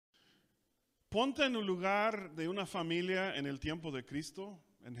Ponte en el lugar de una familia en el tiempo de Cristo,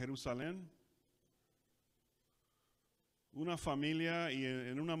 en Jerusalén. Una familia y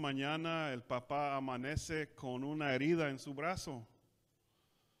en una mañana el papá amanece con una herida en su brazo.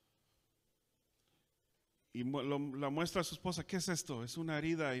 Y la muestra a su esposa, ¿qué es esto? Es una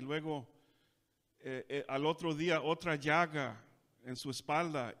herida. Y luego al otro día otra llaga en su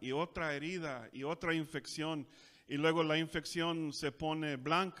espalda y otra herida y otra infección. Y luego la infección se pone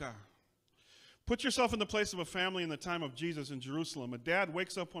blanca. Put yourself in the place of a family in the time of Jesus in Jerusalem. A dad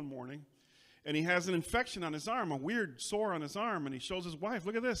wakes up one morning and he has an infection on his arm, a weird sore on his arm, and he shows his wife,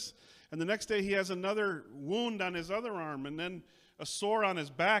 look at this. And the next day he has another wound on his other arm, and then a sore on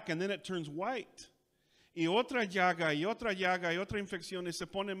his back, and then it turns white. Y otra llaga, y otra llaga, y otra infección, y se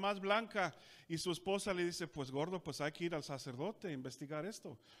pone más blanca. Y su esposa le dice, pues gordo, pues hay que ir al sacerdote a investigar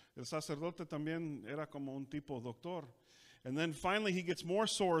esto. El sacerdote también era como un tipo doctor. And then finally he gets more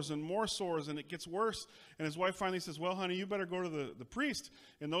sores, and it gets worse. And his wife finally says, well, honey, you better go to the priest.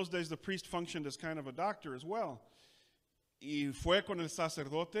 In those days, the priest functioned as kind of a doctor as well. Y fue con el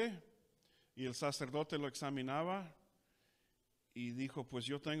sacerdote, y el sacerdote lo examinaba, y dijo, pues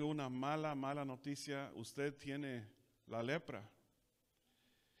yo tengo una mala noticia, usted tiene la lepra.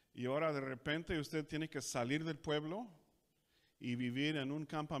 Y ahora de repente usted tiene que salir del pueblo y vivir en un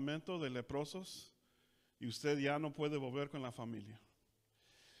campamento de leprosos. Y usted ya no puede volver con la familia.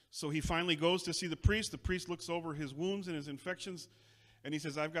 So he finally goes to see the priest. The priest looks over his wounds and his infections, and he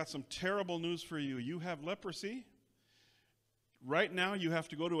says, I've got some terrible news for you. You have leprosy. Right now, you have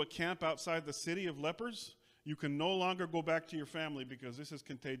to go to a camp outside the city of lepers. You can no longer go back to your family because this is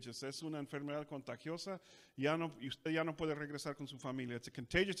contagious. Es una enfermedad contagiosa. Usted ya no puede regresar con su familia. It's a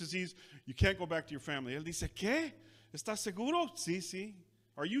contagious disease. You can't go back to your family. Él dice, ¿qué? ¿Estás seguro? Sí.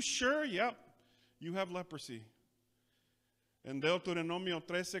 Are you sure? Yep. You have leprosy. En Deuteronomio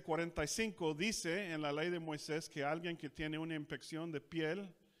 13:45 dice en la ley de Moisés que alguien que tiene una infección de piel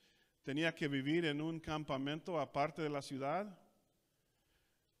tenía que vivir en un campamento aparte de la ciudad.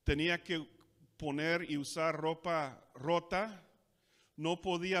 Tenía que poner y usar ropa rota. No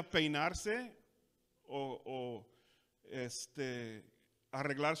podía peinarse o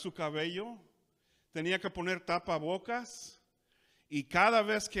arreglar su cabello. Tenía que poner tapabocas. Y cada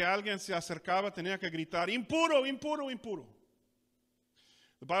vez que alguien se acercaba tenía que gritar, impuro, impuro, impuro.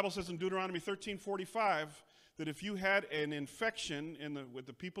 The Bible says in Deuteronomy 13:45 that if you had an infection with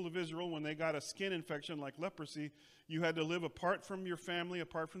the people of Israel, when they got a skin infection like leprosy, you had to live apart from your family,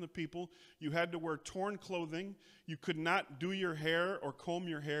 apart from the people. You had to wear torn clothing. You could not do your hair or comb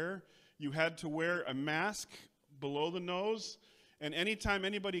your hair. You had to wear a mask below the nose. And anytime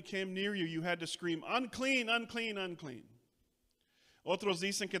anybody came near you, you had to scream, unclean, unclean, unclean. Otros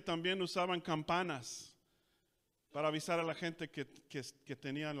dicen que también usaban campanas para avisar a la gente que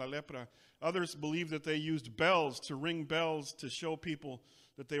tenían la lepra. Others believe that they used bells to ring bells to show people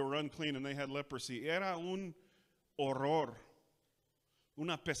that they were unclean and they had leprosy. Era un horror,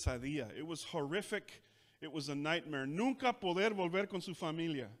 una pesadilla. It was horrific. It was a nightmare. Nunca poder volver con su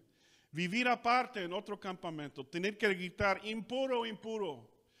familia. Vivir aparte en otro campamento. Tener que gritar, impuro, impuro.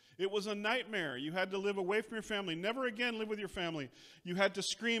 It was a nightmare. You had to live away from your family. Never again live with your family. You had to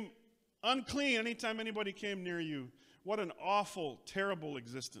scream unclean anytime anybody came near you. What an awful, terrible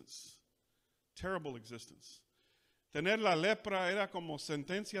existence. Terrible existence. Tener la lepra era como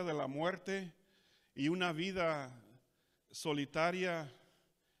sentencia de la muerte y una vida solitaria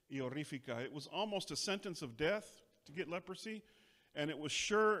y horrífica. It was almost a sentence of death to get leprosy, and it was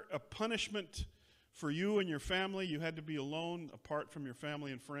sure a punishment for you and your family. You had to be alone, apart from your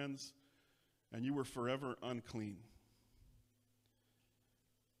family and friends, and you were forever unclean.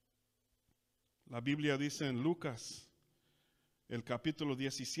 La Biblia dice en Lucas, el capítulo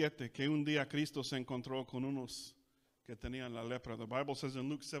 17, que un día Cristo se encontró con unos que tenían la lepra. The Bible says in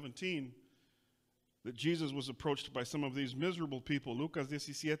Luke 17 that Jesus was approached by some of these miserable people. Lucas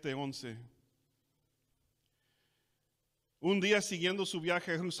 17:11. Un día siguiendo su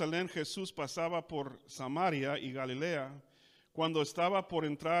viaje a Jerusalén, Jesús pasaba por Samaria y Galilea. Cuando estaba por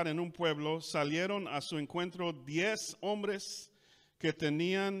entrar en un pueblo, salieron a su encuentro 10 hombres que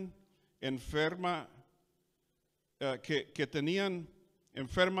tenían enferma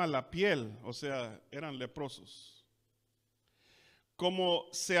la piel, o sea, eran leprosos. Como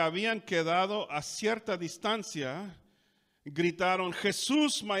se habían quedado a cierta distancia, gritaron,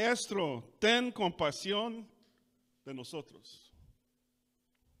 Jesús, Maestro, ten compasión de nosotros.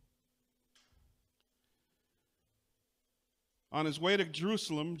 On his way to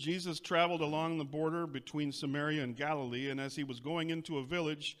Jerusalem, Jesus traveled along the border between Samaria and Galilee, and as he was going into a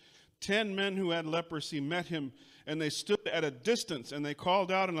village, 10 men who had leprosy met him, and they stood at a distance, and they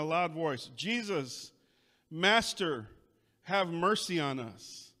called out in a loud voice, Jesus, Master, have mercy on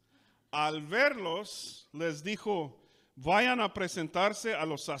us. Al verlos, les dijo, vayan a presentarse a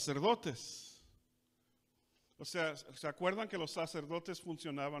los sacerdotes. O sea, ¿se acuerdan que los sacerdotes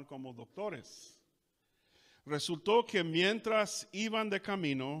funcionaban como doctores? Resultó que mientras iban de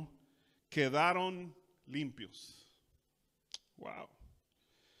camino, quedaron limpios. Wow.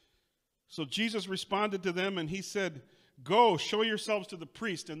 So Jesus responded to them and he said, go, show yourselves to the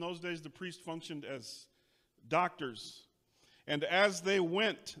priest. In those days, the priest functioned as doctors. And as they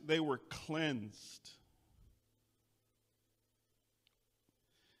went, they were cleansed.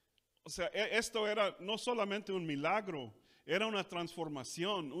 O sea, esto era no solamente un milagro, era una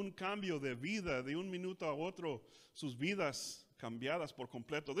transformación, un cambio de vida, de un minuto a otro, sus vidas cambiadas por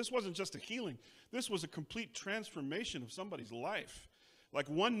completo. This wasn't just a healing. This was a complete transformation of somebody's life. Like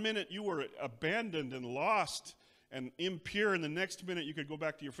 1 minute you were abandoned and lost and impure, and the next minute you could go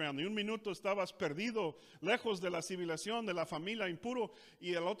back to your family. Un minuto estabas perdido, lejos de la civilización, de la familia, impuro,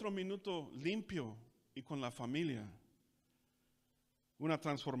 y el otro minuto limpio y con la familia. Una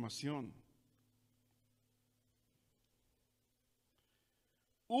transformación.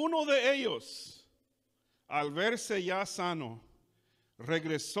 Uno de ellos, al verse ya sano,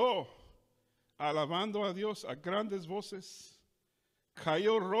 regresó alabando a Dios a grandes voces.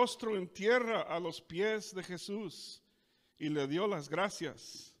 Cayó rostro en tierra a los pies de Jesús y le dio las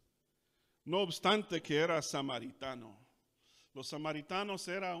gracias. No obstante que era samaritano. Los samaritanos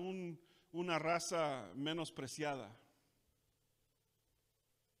eran una raza menospreciada.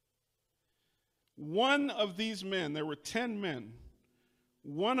 One of these men, there were 10 men,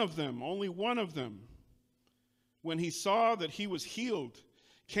 one of them, only one of them, when he saw that he was healed,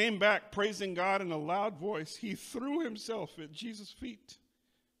 came back praising God in a loud voice. He threw himself at Jesus' feet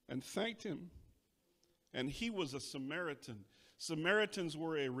and thanked him. And he was a Samaritan. Samaritans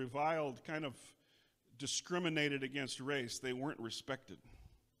were a reviled, kind of discriminated against race. They weren't respected.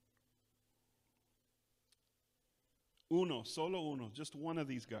 Solo uno, just one of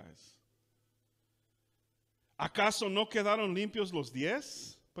these guys. ¿Acaso no quedaron limpios los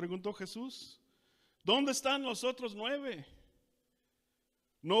 10? Preguntó Jesús. ¿Dónde están los otros 9?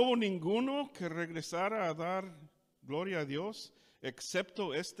 ¿No hubo ninguno que regresara a dar gloria a Dios,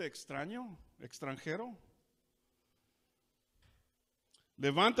 excepto este extranjero?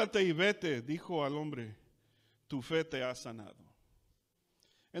 Levántate y vete, dijo al hombre, tu fe te ha sanado.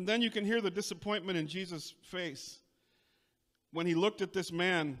 And then you can hear the disappointment in Jesus' face when he looked at this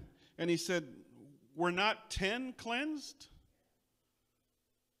man and he said, were not 10 cleansed?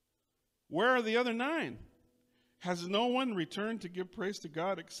 Where are the other 9? Has no one returned to give praise to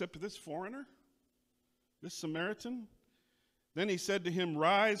God except this foreigner, this Samaritan? Then he said to him,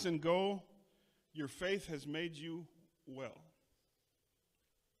 rise and go, your faith has made you well.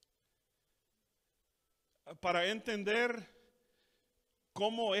 Para entender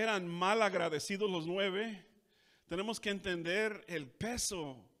cómo eran mal agradecidos los 9, tenemos que entender el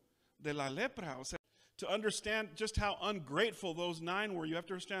peso de la lepra. O sea, to understand just how ungrateful those 9 were, you have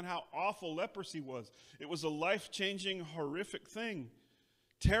to understand how awful leprosy was. It was a life-changing, horrific thing,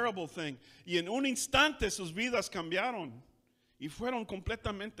 terrible thing. Y en un instante sus vidas cambiaron y fueron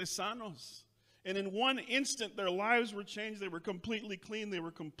completamente sanos. And in one instant their lives were changed. They were completely clean. They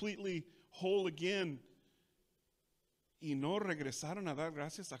were completely whole again. Y no regresaron a dar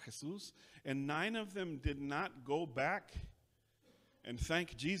gracias a Jesús. And 9 of them did not go back and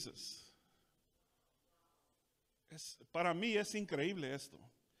thank Jesus. Para mí es increíble esto.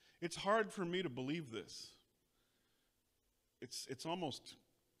 It's hard for me to believe this. It's almost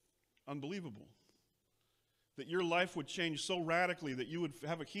unbelievable that your life would change so radically that you would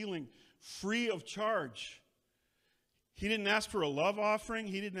have a healing free of charge. He didn't ask for a love offering.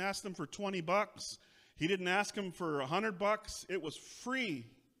 He didn't ask them for $20. He didn't ask them for $100. It was free,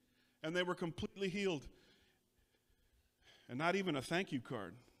 and they were completely healed. And not even a thank you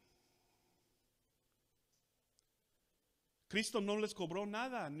card. Cristo no les cobró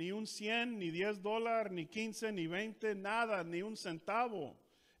nada, ni un 100, ni $10, ni 15, ni 20, nada, ni un centavo.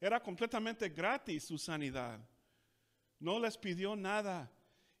 Era completamente gratis su sanidad. No les pidió nada,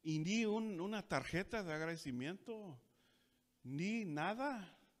 y ni una tarjeta de agradecimiento, ni nada.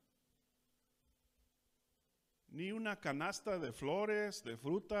 Ni una canasta de flores, de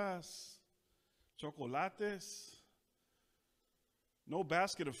frutas, chocolates. No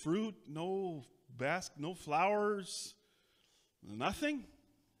basket of fruit, no flowers. Nothing.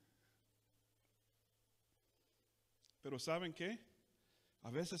 Pero ¿saben qué?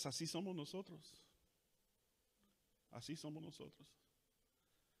 A veces así somos nosotros. Así somos nosotros.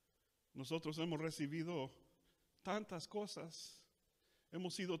 Nosotros hemos recibido tantas cosas.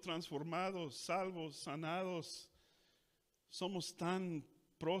 Hemos sido transformados, salvos, sanados. Somos tan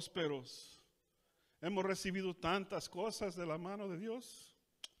prósperos. Hemos recibido tantas cosas de la mano de Dios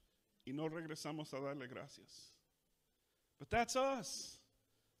y no regresamos a darle gracias. But that's us.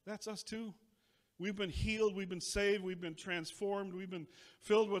 That's us too. We've been healed, we've been saved, we've been transformed, we've been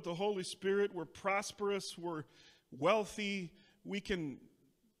filled with the Holy Spirit. We're prosperous, we're wealthy, we can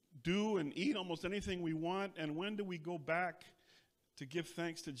do and eat almost anything we want. And when do we go back to give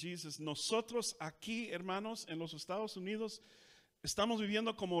thanks to Jesus? Nosotros aquí, hermanos, en los Estados Unidos, estamos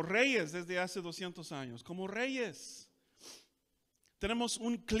viviendo como reyes desde hace 200 años, como reyes. Tenemos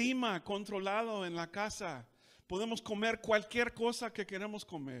un clima controlado en la casa. Podemos comer cualquier cosa que queremos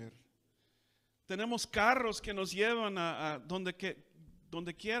comer. Tenemos carros que nos llevan a donde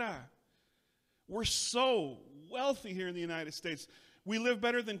quiera. We're so wealthy here in the United States. We live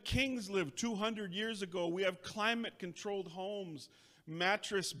better than kings lived 200 years ago. We have climate-controlled homes,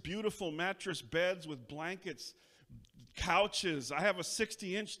 beautiful mattress beds with blankets, couches. I have a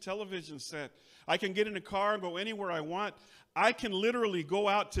 60-inch television set. I can get in a car and go anywhere I want. I can literally go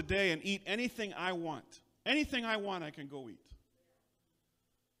out today and eat anything I want. Anything I want, I can go eat.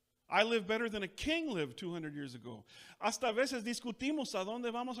 I live better than a king lived 200 years ago. Hasta a veces discutimos a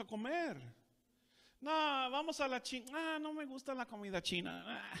dónde vamos a comer. No, vamos a la China. Ah, no me gusta la comida china.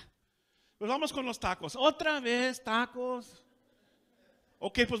 Ah. Pues vamos con los tacos. Otra vez tacos.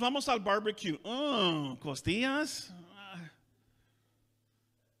 Ok, pues vamos al barbecue. Costillas.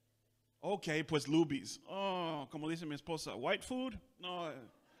 Ok, pues lubies. Oh, como dice mi esposa, white food. No.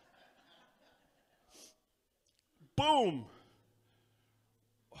 Boom.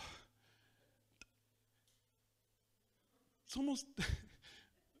 Somos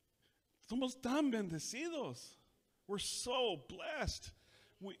tan bendecidos. We're so blessed.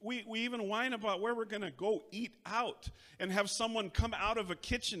 We even whine about where we're going to go eat out and have someone come out of a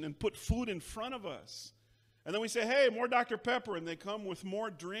kitchen and put food in front of us. And then we say, hey, more Dr. Pepper, and they come with more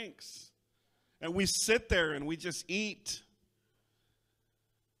drinks. And we sit there and we just eat.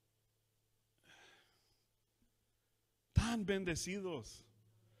 Tan bendecidos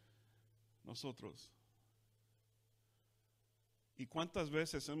nosotros. ¿Y cuántas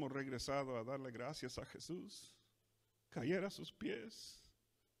veces hemos regresado a darle gracias a Jesús? Caer a sus pies.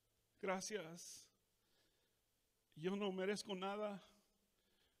 Gracias. Yo no merezco nada,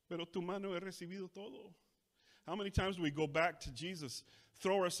 pero tu mano he recibido todo. How many times do we go back to Jesus,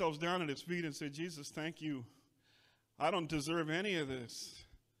 throw ourselves down at his feet and say, Jesus, thank you. I don't deserve any of this.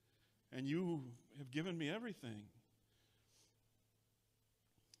 And you have given me everything.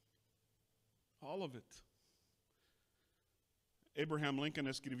 All of it. Abraham Lincoln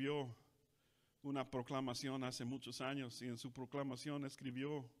escribió una proclamación hace muchos años y en su proclamación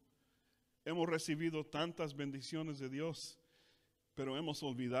escribió, hemos recibido tantas bendiciones de Dios, pero hemos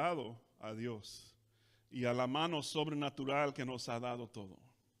olvidado a Dios y a la mano sobrenatural que nos ha dado todo.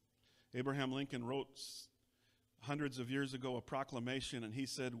 Abraham Lincoln wrote hundreds of years ago a proclamation, and he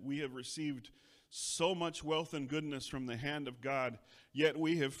said, we have received so much wealth and goodness from the hand of God, yet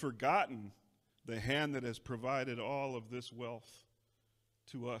we have forgotten the hand that has provided all of this wealth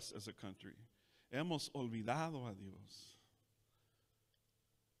to us as a country. Hemos olvidado a Dios.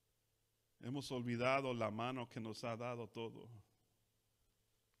 Hemos olvidado la mano que nos ha dado todo.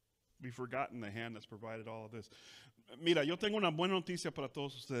 We've forgotten the hand that's provided all of this. Mira, yo tengo una buena noticia para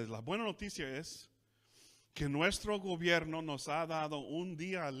todos ustedes. La buena noticia es que nuestro gobierno nos ha dado un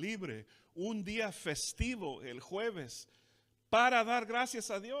día libre, un día festivo el jueves para dar gracias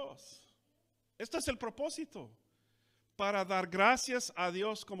a Dios. Este es el propósito, para dar gracias a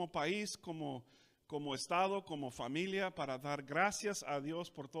Dios como país, como estado, como familia, para dar gracias a Dios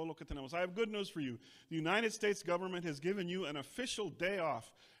por todo lo que tenemos. I have good news for you. The United States government has given you an official day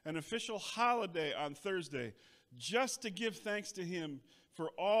off, an official holiday on Thursday, just to give thanks to him for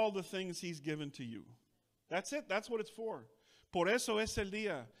all the things he's given to you. That's it. That's what it's for. Por eso es el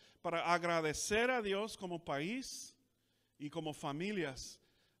día, para agradecer a Dios como país y como familias.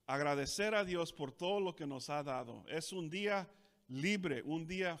 Agradecer a Dios por todo lo que nos ha dado. Es un día libre, un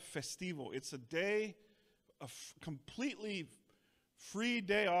día festivo. It's a day, a completely free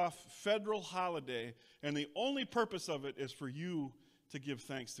day off, federal holiday, and the only purpose of it is for you to give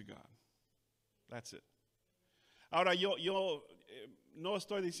thanks to God. That's it. Ahora, yo no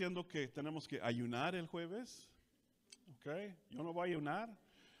estoy diciendo que tenemos que ayunar el jueves. Okay? Yo no voy a ayunar.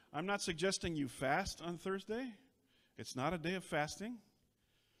 I'm not suggesting you fast on Thursday. It's not a day of fasting.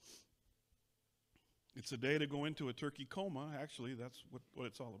 It's a day to go into a turkey coma. Actually, that's what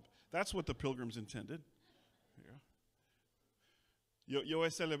it's all about. That's what the pilgrims intended. Yeah. Yo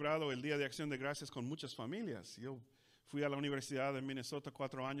he celebrado el Día de Acción de Gracias con muchas familias. Yo fui a la Universidad de Minnesota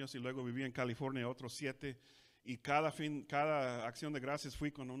 4 años y luego viví en California otros 7. Y cada Acción de Gracias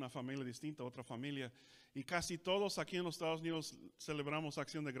fui con una familia distinta, otra familia. Y casi todos aquí en los Estados Unidos celebramos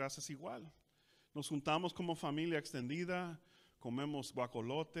Acción de Gracias igual. Nos juntamos como familia extendida, comemos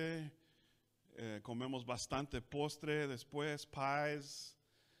guacolote, comemos bastante postre después, pies,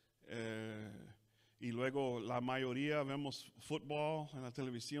 y luego la mayoría vemos fútbol en la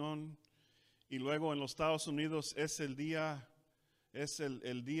televisión. Y luego en los Estados Unidos es el día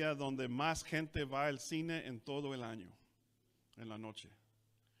donde más gente va al cine en todo el año, en la noche.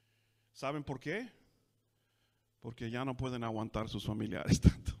 ¿Saben por qué? Porque ya no pueden aguantar sus familiares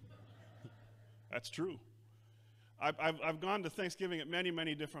tanto. That's true. I've gone to Thanksgiving at many,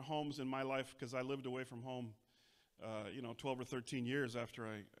 many different homes in my life because I lived away from home, 12 or 13 years after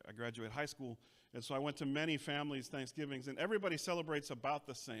I graduated high school. And so I went to many families' Thanksgivings, and everybody celebrates about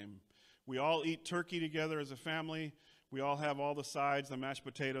the same. We all eat turkey together as a family. We all have all the sides, the mashed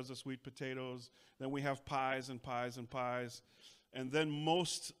potatoes, the sweet potatoes. Then we have pies and pies and pies. And then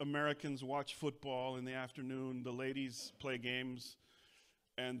most Americans watch football in the afternoon. The ladies play games.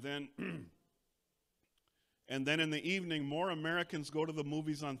 And then in the evening, more Americans go to the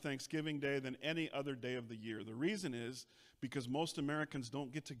movies on Thanksgiving Day than any other day of the year. The reason is because most Americans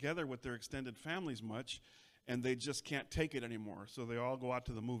don't get together with their extended families much, and they just can't take it anymore. So they all go out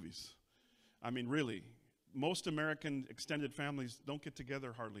to the movies. I mean, really, most American extended families don't get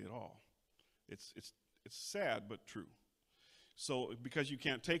together hardly at all. It's sad, but true. So because you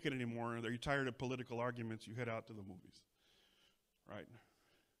can't take it anymore, and you're tired of political arguments, you head out to the movies, right?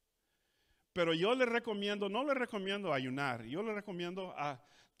 Pero yo no le recomiendo ayunar. Yo le recomiendo a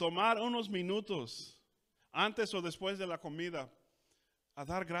tomar unos minutos antes o después de la comida a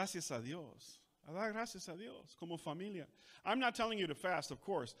dar gracias a Dios. A dar gracias a Dios como familia. I'm not telling you to fast, of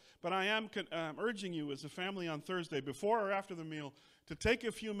course, but I am urging you as a family on Thursday, before or after the meal, to take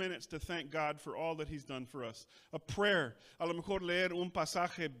a few minutes to thank God for all that He's done for us. A prayer, a lo mejor leer un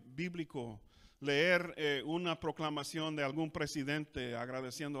pasaje bíblico, leer una proclamación de algún presidente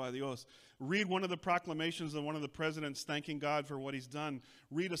agradeciendo a Dios. Read one of the proclamations of one of the presidents thanking God for what He's done.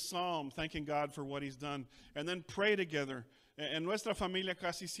 Read a psalm thanking God for what He's done. And then pray together. En nuestra familia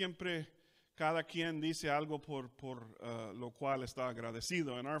casi siempre cada quien dice algo por lo cual está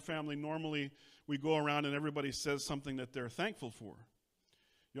agradecido. In our family, normally we go around and everybody says something that they're thankful for.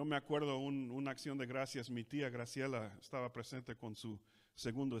 Yo me acuerdo una acción de gracias. Mi tía Graciela estaba presente con su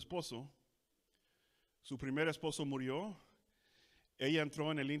segundo esposo. Su primer esposo murió. Ella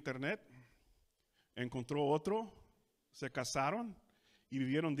entró en el internet, encontró otro, se casaron y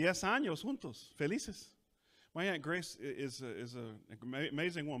vivieron 10 años juntos, felices. My Aunt Grace is an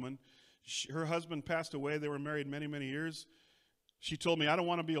amazing woman. Her husband passed away. They were married many, many years. She told me, I don't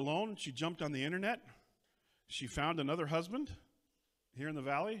want to be alone. She jumped on the internet. She found another husband here in the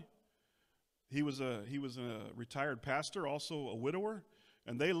valley. He was a retired pastor, also a widower.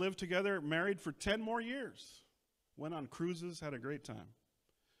 And they lived together, married for 10 more years. Went on cruises, had a great time.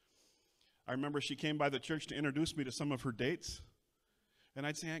 I remember she came by the church to introduce me to some of her dates. And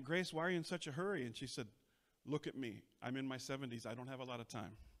I'd say, Aunt Grace, why are you in such a hurry? And she said, look at me. I'm in my 70s. I don't have a lot of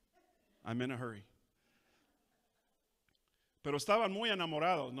time. I'm in a hurry. Pero estaban muy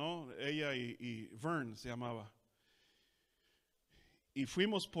enamorados, ¿no? Ella y Vern se llamaba. Y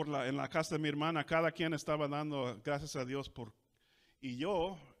fuimos en la casa de mi hermana. Cada quien estaba dando gracias a Dios por. Y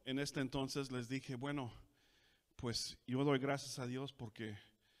yo, en este entonces, les dije, bueno, pues yo doy gracias a Dios porque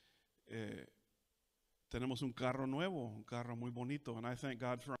tenemos un carro nuevo, un carro muy bonito. And I thank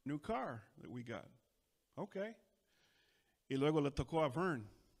God for our new car that we got. Okay. Y luego le tocó a Vern.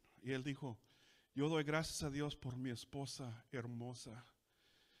 Y él dijo, yo doy gracias a Dios por mi esposa hermosa.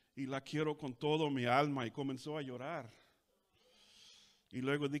 Y la quiero con todo mi alma. Y comenzó a llorar. Y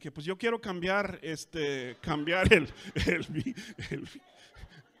luego dije, pues yo quiero cambiar el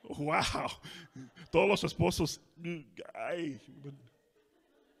wow. Todos los esposos.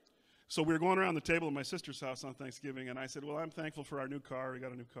 So we were going around the table at my sister's house on Thanksgiving, and I said, well, I'm thankful for our new car. We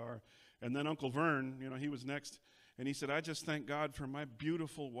got a new car. And then Uncle Vern, he was next, and he said, I just thank God for my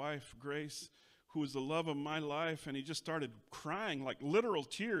beautiful wife, Grace, who is the love of my life. And he just started crying, like literal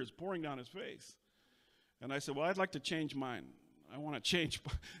tears pouring down his face. And I said, well, I'd like to change mine. I want to change.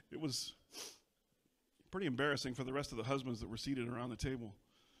 It was pretty embarrassing for the rest of the husbands that were seated around the table.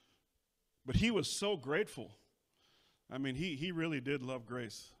 But he was so grateful. I mean, he really did love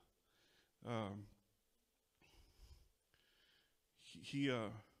Grace.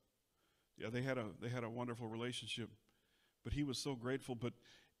 They had a wonderful relationship. But he was so grateful. But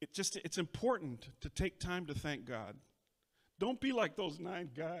it's important to take time to thank God. Don't be like those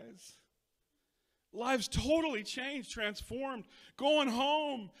 9 guys. Lives totally changed, transformed. Going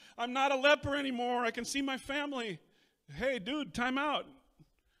home. I'm not a leper anymore. I can see my family. Hey, dude, time out.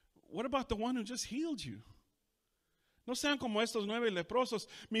 What about the one who just healed you? No sean como estos 9 leprosos.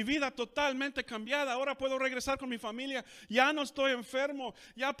 Mi vida totalmente cambiada. Ahora puedo regresar con mi familia. Ya no estoy enfermo.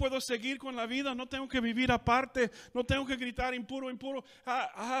 Ya puedo seguir con la vida. No tengo que vivir aparte. No tengo que gritar impuro, impuro.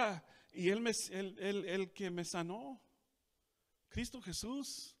 Y el que me sanó, Cristo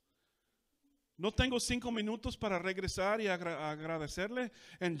Jesús. No tengo 5 minutos para regresar y agradecerle.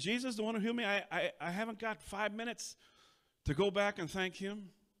 And Jesus, the one who healed me, I haven't got 5 minutes to go back and thank him.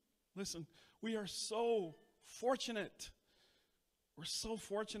 Listen, we are so fortunate. We're so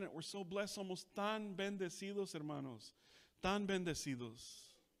fortunate. We're so blessed. Somos tan bendecidos, hermanos. Tan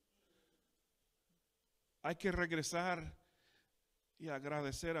bendecidos. Hay que regresar y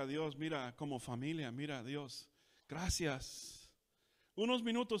agradecer a Dios. Mira, como familia, mira a Dios. Gracias. Unos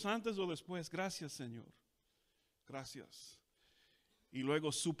minutos antes o después, gracias, Señor. Gracias. Y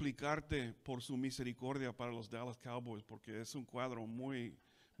luego suplicarte por su misericordia para los Dallas Cowboys, porque es un cuadro muy,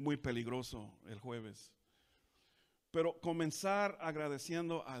 muy peligroso el jueves. Pero comenzar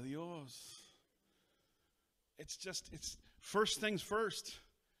agradeciendo a Dios. It's first things first.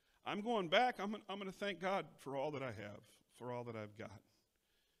 I'm going back. I'm going to thank God for all that I have, for all that I've got.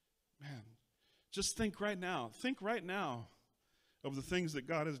 Man, just think right now. Think right now of the things that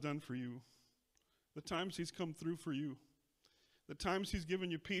God has done for you. The times he's come through for you. The times he's given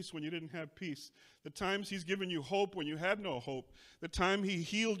you peace when you didn't have peace. The times he's given you hope when you had no hope. The time he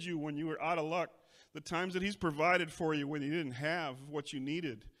healed you when you were out of luck. The times that he's provided for you when you didn't have what you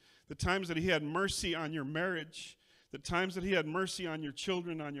needed. The times that he had mercy on your marriage. The times that he had mercy on your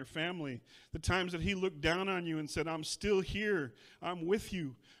children, on your family. The times that he looked down on you and said, I'm still here. I'm with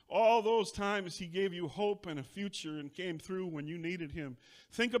you. All those times he gave you hope and a future and came through when you needed him.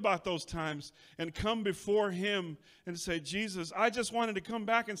 Think about those times and come before him and say, Jesus, I just wanted to come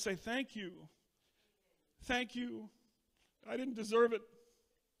back and say thank you. Thank you. I didn't deserve it.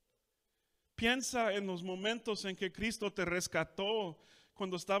 Piensa en los momentos en que Cristo te rescató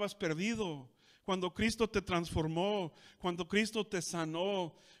cuando estabas perdido. Cuando Cristo te transformó, cuando Cristo te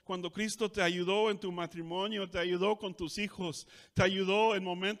sanó, cuando Cristo te ayudó en tu matrimonio, te ayudó con tus hijos, te ayudó en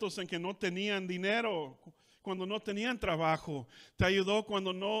momentos en que no tenían dinero, cuando no tenían trabajo, te ayudó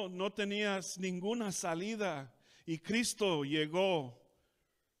cuando no tenías ninguna salida y Cristo llegó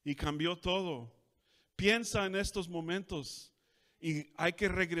y cambió todo. Piensa en estos momentos y hay que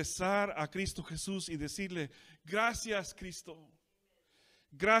regresar a Cristo Jesús y decirle, gracias Cristo,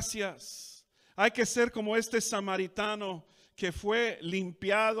 gracias. Hay que ser como este samaritano que fue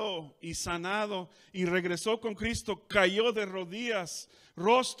limpiado y sanado y regresó con Cristo, cayó de rodillas,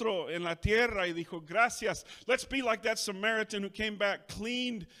 rostro en la tierra y dijo, gracias. Let's be like that Samaritan who came back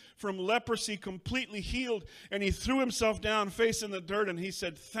cleaned from leprosy, completely healed, and he threw himself down, face in the dirt, and he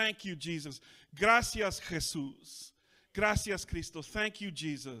said, thank you, Jesus. Gracias, Jesús. Gracias, Cristo. Thank you,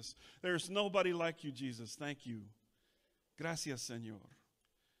 Jesus. There's nobody like you, Jesus. Thank you. Gracias, Señor.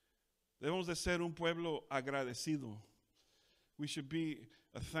 Debemos de ser un pueblo agradecido. We should be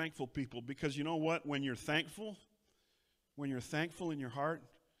a thankful people because you know what? When you're thankful in your heart,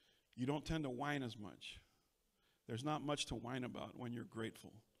 you don't tend to whine as much. There's not much to whine about when you're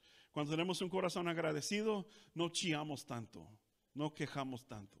grateful. Cuando tenemos un corazón agradecido, no chillamos tanto, no quejamos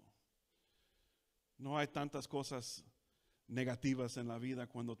tanto. No hay tantas cosas negativas en la vida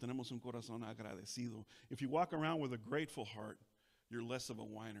cuando tenemos un corazón agradecido. If you walk around with a grateful heart, you're less of a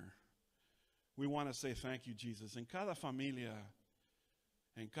whiner. We want to say thank you, Jesus. En cada familia,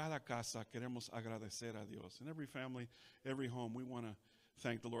 en cada casa, queremos agradecer a Dios. In every family, every home, we want to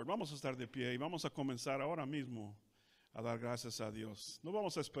thank the Lord. Vamos a estar de pie y vamos a comenzar ahora mismo a dar gracias a Dios. No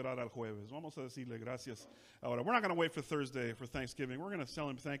vamos a esperar al jueves. Vamos a decirle gracias ahora. We're not going to wait for Thursday for Thanksgiving. We're going to tell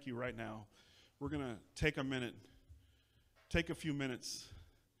him thank you right now. We're going to take a few minutes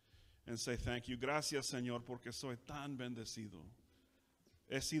and say thank you. Gracias, Señor, porque soy tan bendecido.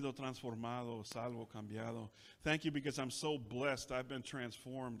 He sido transformado, salvo, cambiado. Thank you because I'm so blessed. I've been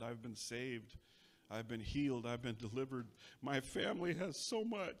transformed. I've been saved. I've been healed. I've been delivered. My family has so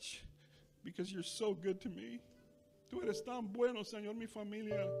much because you're so good to me. Tú eres tan bueno, Señor. Mi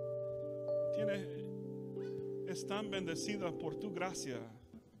familia es tan bendecida por tu gracia.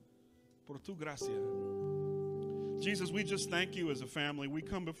 Por tu gracia. Jesus, we just thank you as a family. We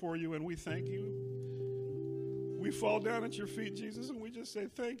come before you and we thank you. We fall down at your feet, Jesus, and we just say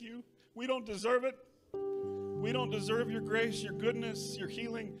thank you. We don't deserve it. We don't deserve your grace, your goodness, your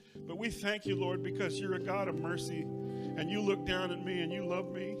healing. But we thank you, Lord, because you're a God of mercy. And you look down at me and you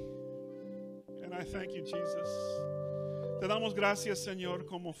love me. And I thank you, Jesus. Te damos gracias, Señor,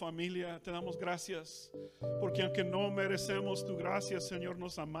 como familia. Te damos gracias porque aunque no merecemos tu gracia, Señor,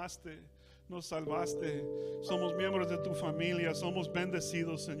 nos amaste, nos salvaste. Somos miembros de tu familia. Somos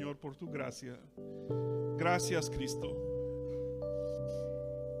bendecidos, Señor, por tu gracia. Gracias, Cristo.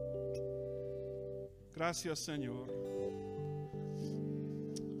 Gracias, Señor.